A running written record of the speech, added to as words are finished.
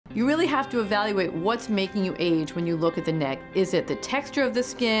You really have to evaluate what's making you age when you look at the neck. Is it the texture of the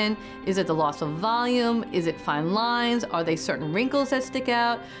skin? Is it the loss of volume? Is it fine lines? Are they certain wrinkles that stick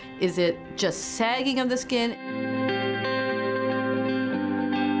out? Is it just sagging of the skin?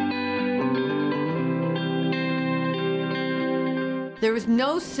 There is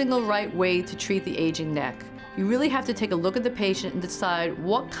no single right way to treat the aging neck. You really have to take a look at the patient and decide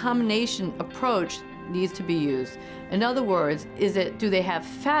what combination approach needs to be used. In other words, do they have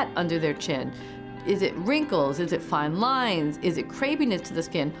fat under their chin? Is it wrinkles? Is it fine lines? Is it crepiness to the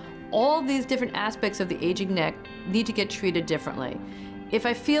skin? All these different aspects of the aging neck need to get treated differently. If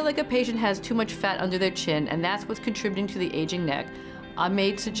I feel like a patient has too much fat under their chin and that's what's contributing to the aging neck, I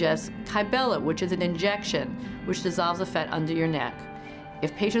may suggest Kybella, which is an injection, which dissolves the fat under your neck.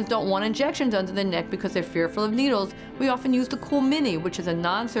 If patients don't want injections under the neck because they're fearful of needles, we often use the Cool Mini, which is a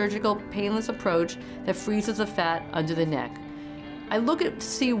non-surgical, painless approach that freezes the fat under the neck. I look to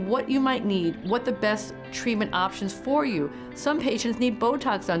see what you might need, what the best treatment options for you. Some patients need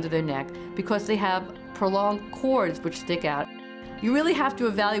Botox under their neck because they have prolonged cords which stick out. You really have to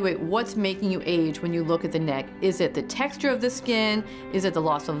evaluate what's making you age when you look at the neck. Is it the texture of the skin? Is it the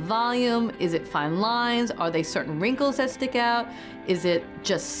loss of volume? Is it fine lines? Are they certain wrinkles that stick out? Is it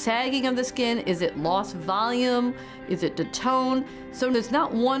just sagging of the skin? Is it lost volume? Is it the tone? So there's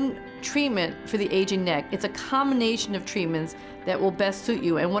not one treatment for the aging neck. It's a combination of treatments that will best suit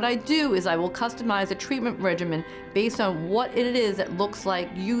you. And what I do is I will customize a treatment regimen based on what it is that looks like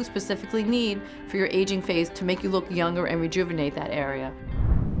you specifically need for your aging phase to make you look younger and rejuvenate that area.